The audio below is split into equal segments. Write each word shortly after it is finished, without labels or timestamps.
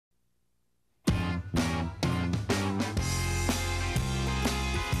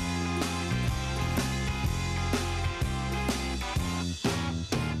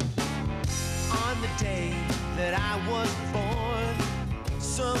I was born,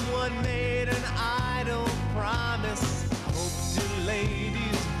 someone made an idle promise. Hope delayed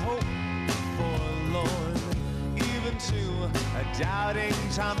is hope forlorn, even to a doubting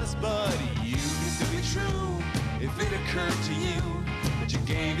Thomas. But you can still be true if it occurred to you that you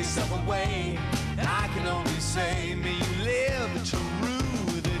gave yourself away. And I can only say, may you live to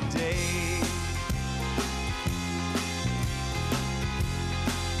rue the day.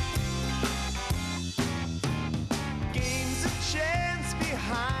 Games of chance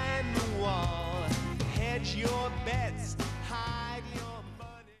behind the wall. Hedge your bets, hide your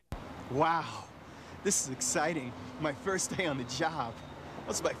money. Wow, this is exciting. My first day on the job.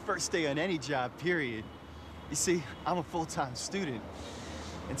 That's my first day on any job, period. You see, I'm a full-time student.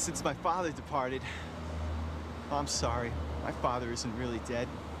 And since my father departed, well, I'm sorry, my father isn't really dead.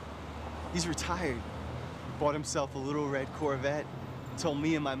 He's retired. Bought himself a little red Corvette. Told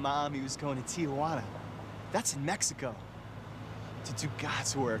me and my mom he was going to Tijuana. That's in Mexico. To do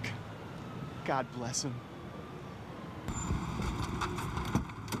God's work. God bless him.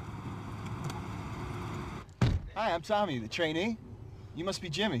 Hi, I'm Tommy, the trainee. You must be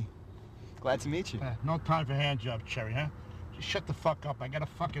Jimmy. Glad to meet you. No time for hand jobs, Cherry, huh? Just shut the fuck up. I got a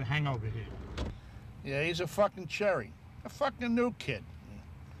fucking hangover here. Yeah, he's a fucking Cherry. A fucking new kid.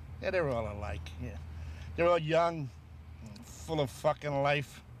 Yeah, they're all alike, yeah. They're all young, full of fucking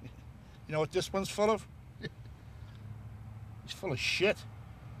life. You know what this one's full of? He's full of shit.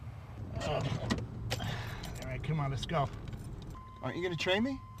 All right, come on, let's go. Aren't you gonna train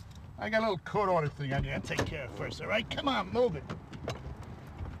me? I got a little court order thing I gotta take care of first, all right? Come on, move it.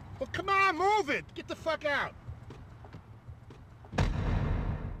 Well, come on, move it! Get the fuck out!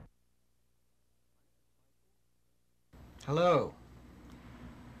 Hello.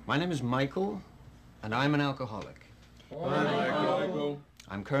 My name is Michael, and I'm an alcoholic. Hi, Michael.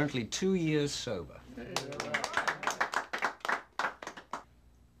 I'm currently 2 years sober.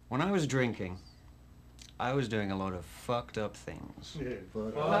 When I was drinking, I was doing a lot of fucked up things.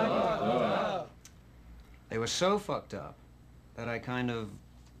 They were so fucked up that I kind of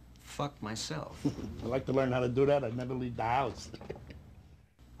fucked myself. I'd like to learn how to do that. I'd never leave the house.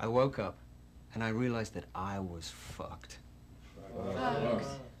 I woke up and I realized that I was fucked.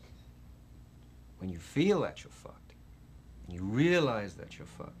 When you feel that you're fucked, and you realize that you're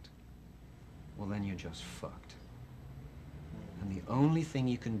fucked, well, then you're just fucked. And the only thing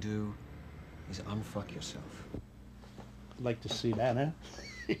you can do is unfuck yourself. I'd like to see that, huh?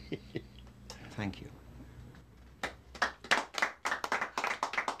 Thank you.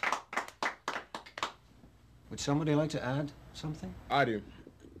 Would somebody like to add something? I do.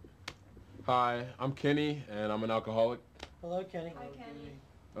 Hi, I'm Kenny, and I'm an alcoholic. Hello, Kenny. Hi, Kenny.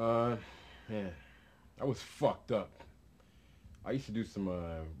 Man, I was fucked up. I used to do some,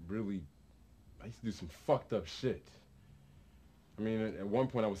 some fucked up shit. I mean, at one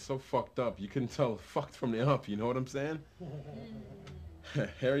point I was so fucked up, you couldn't tell fucked from the up, you know what I'm saying?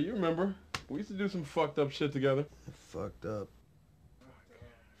 Harry, you remember? We used to do some fucked up shit together. Fucked up.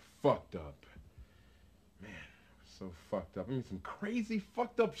 Fucked up. Man, I was so fucked up. I mean, some crazy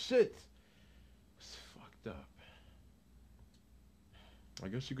fucked up shit. I was fucked up. I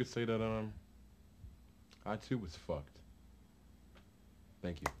guess you could say that, I too was fucked.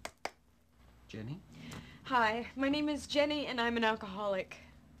 Thank you. Jenny? Hi, my name is Jenny, and I'm an alcoholic.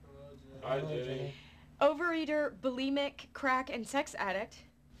 Hi, Jenny. Overeater, bulimic, crack, and sex addict.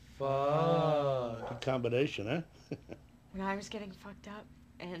 Fuck. Good combination, huh? When I was getting fucked up,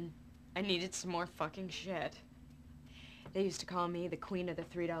 and I needed some more fucking shit, they used to call me the queen of the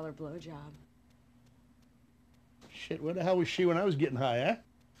 $3 blowjob. Shit, where the hell was she when I was getting high, huh?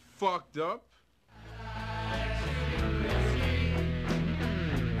 Fucked up?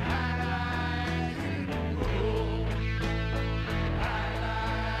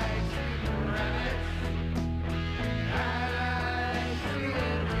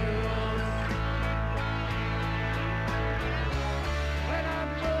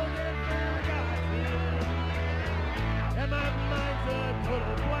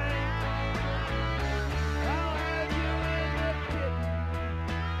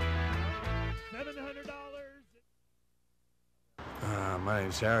 My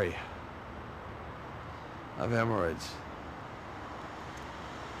name's Harry. I have hemorrhoids.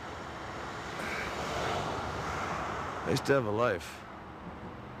 I used to have a life.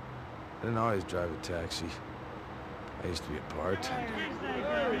 I didn't always drive a taxi. I used to be a bartender.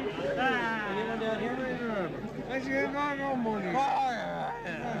 Anyone down here? Let's get no money.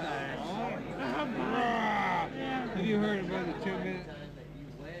 Have you heard about the 2 minutes?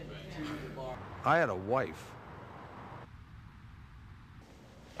 I had a wife.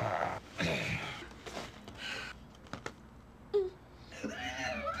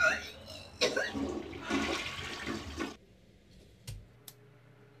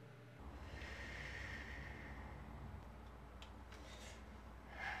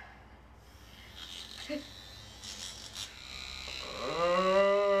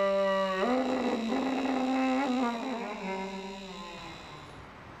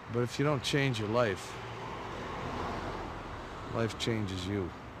 But if you don't change your life, life changes you.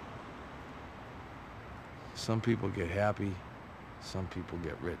 Some people get happy, some people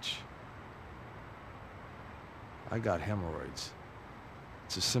get rich. I got hemorrhoids.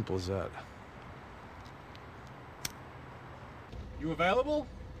 It's as simple as that. You available?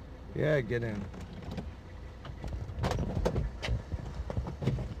 Yeah, get in.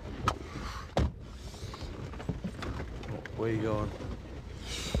 Where you going?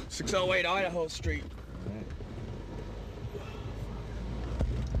 608 Idaho Street.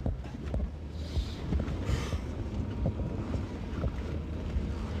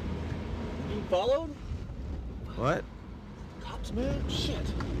 Being followed? What? Cops, man. Shit.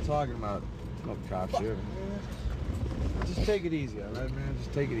 What are you talking about? No cops here. Just take it easy, all right, man?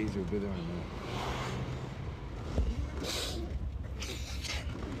 Just take it easy. We'll be there in a minute.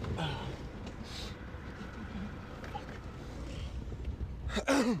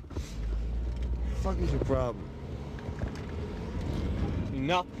 What the fuck is your problem?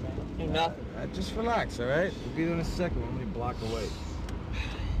 Nothing, man. Nothing. Just relax, all right? We'll be there in a second. We're only a block away.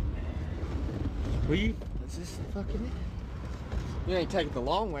 Leave? Is this fucking it? You ain't taking the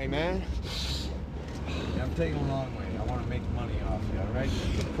long way, man. Yeah, I'm taking a long way. I want to make money off you, all right?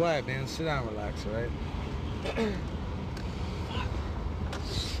 Be quiet, man. Sit down, relax, all right?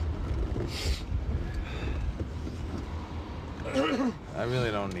 I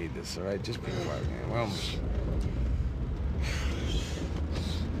really don't need this, all right? Just be quiet, man. We're almost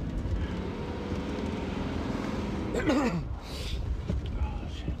there.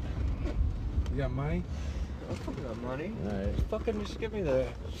 You got money? I fucking got money. All right. Fucking just give me the...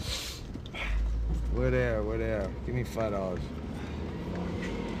 We're there. Give me $5.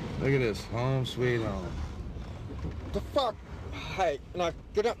 Look at this. Home sweet home. The fuck? Hey, now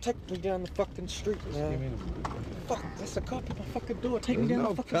get up, take me down the fucking street, man. Give me the money. Fuck, that's a cop at my fucking door. Take me There's down no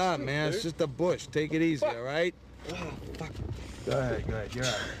the fucking cop, street, man. dude. It's just a bush. Take it easy, Fuck. all right? Oh, fuck. Go ahead. You're out of here.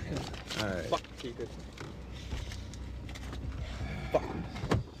 All right. Fuck, Keegan.